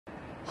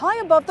High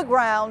above the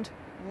ground,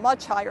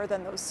 much higher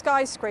than those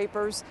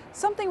skyscrapers,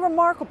 something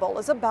remarkable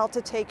is about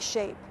to take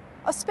shape.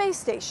 A space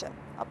station,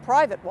 a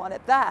private one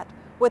at that,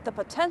 with the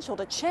potential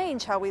to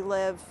change how we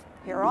live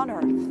here on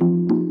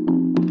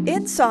Earth.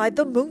 Inside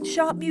the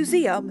Moonshot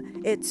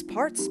Museum, it's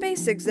part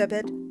space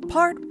exhibit,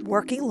 part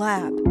working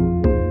lab.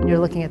 You're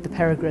looking at the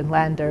Peregrine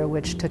lander,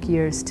 which took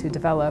years to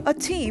develop. A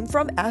team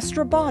from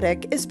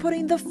Astrobotic is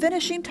putting the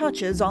finishing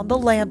touches on the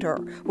lander,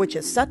 which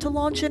is set to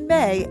launch in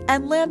May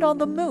and land on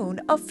the moon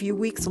a few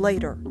weeks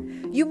later.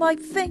 You might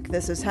think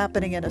this is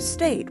happening in a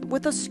state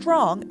with a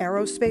strong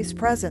aerospace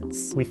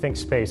presence. We think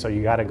space, so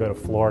you got to go to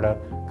Florida,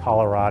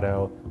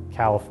 Colorado,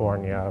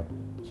 California,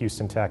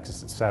 Houston,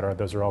 Texas, etc.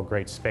 Those are all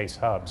great space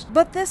hubs.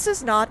 But this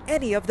is not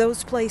any of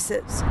those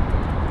places.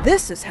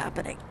 This is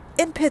happening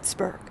in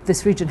Pittsburgh.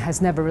 This region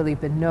has never really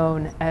been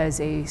known as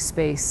a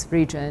space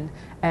region,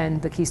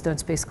 and the Keystone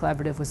Space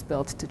Collaborative was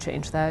built to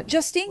change that.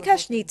 Justine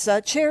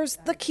Kashnitsa chairs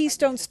the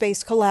Keystone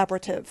Space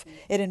Collaborative.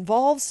 It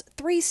involves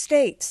 3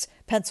 states,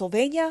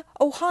 Pennsylvania,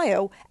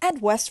 Ohio,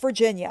 and West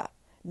Virginia.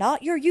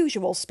 Not your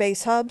usual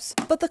space hubs,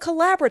 but the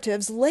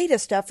collaborative's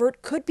latest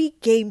effort could be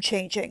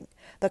game-changing: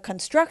 the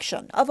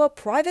construction of a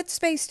private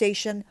space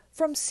station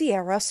from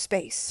Sierra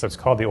Space. So it's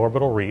called the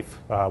Orbital Reef.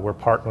 We're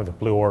partnered with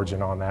Blue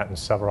Origin on that and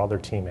several other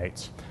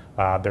teammates.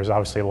 There's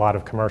obviously a lot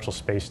of commercial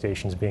space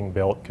stations being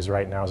built because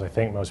right now, as I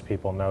think most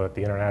people know, that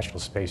the International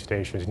Space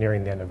Station is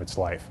nearing the end of its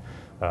life.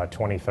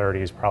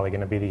 2030 is probably going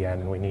to be the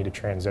end, and we need a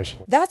transition.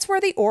 That's where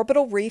the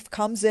Orbital Reef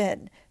comes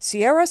in.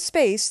 Sierra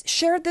Space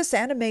shared this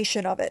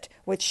animation of it,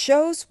 which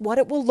shows what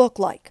it will look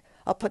like: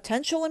 a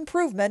potential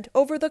improvement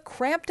over the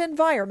cramped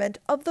environment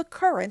of the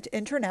current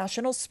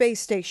International Space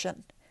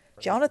Station.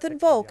 Jonathan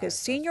Volk is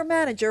Senior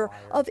Manager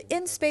of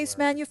In-Space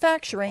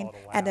Manufacturing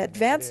and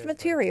Advanced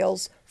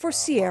Materials for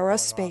Sierra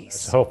Space.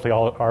 So hopefully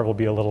our will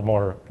be a little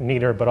more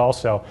neater, but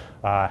also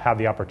have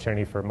the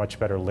opportunity for much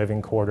better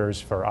living quarters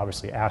for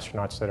obviously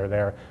astronauts that are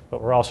there.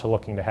 But we're also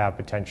looking to have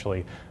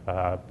potentially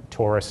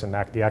tourists and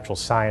the actual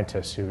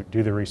scientists who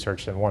do the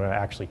research and want to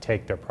actually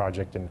take their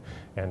project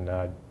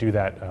and do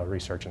that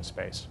research in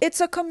space.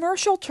 It's a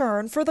commercial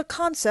turn for the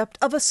concept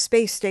of a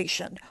space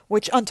station,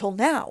 which until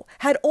now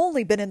had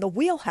only been in the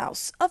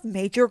wheelhouse of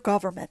major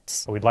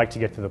governments. We'd like to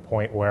get to the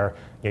point where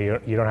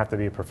you don't have to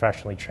be a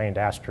professionally trained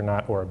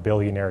astronaut or a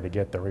billionaire to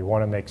get there. We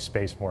want to make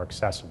space more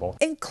accessible,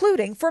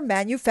 including for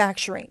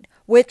manufacturing,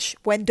 which,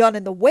 when done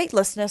in the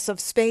weightlessness of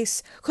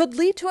space, could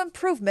lead to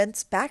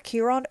improvements back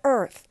here on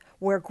Earth,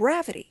 where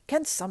gravity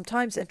can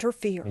sometimes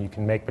interfere. You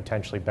can make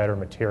potentially better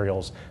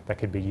materials that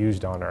could be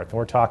used on Earth. And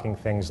we're talking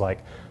things like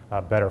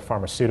better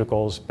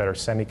pharmaceuticals, better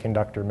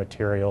semiconductor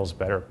materials,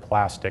 better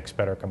plastics,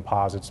 better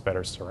composites,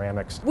 better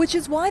ceramics. Which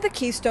is why the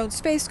Keystone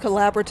Space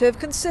Collaborative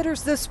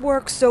considers this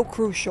work so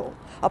crucial,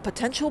 a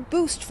potential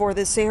boost for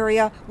this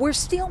area where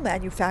steel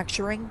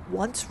manufacturing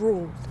once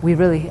ruled. We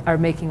really are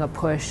making a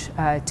push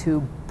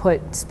to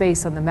put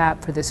space on the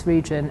map for this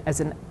region as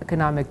an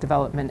economic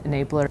development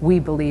enabler. We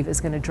believe is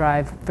going to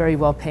drive very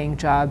well-paying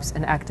jobs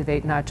and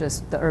activate not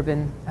just the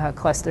urban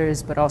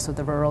clusters, but also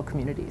the rural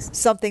communities.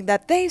 Something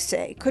that they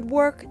say could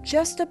work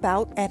just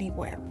about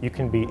anywhere. You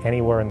can be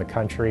anywhere in the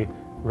country.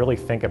 Really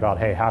think about,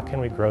 hey, how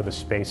can we grow the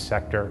space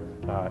sector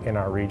in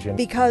our region?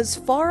 Because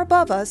far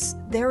above us,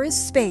 there is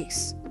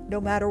space, no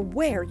matter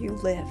where you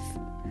live.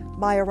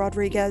 Maya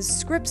Rodriguez,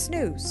 Scripps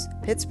News,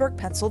 Pittsburgh,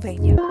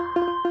 Pennsylvania.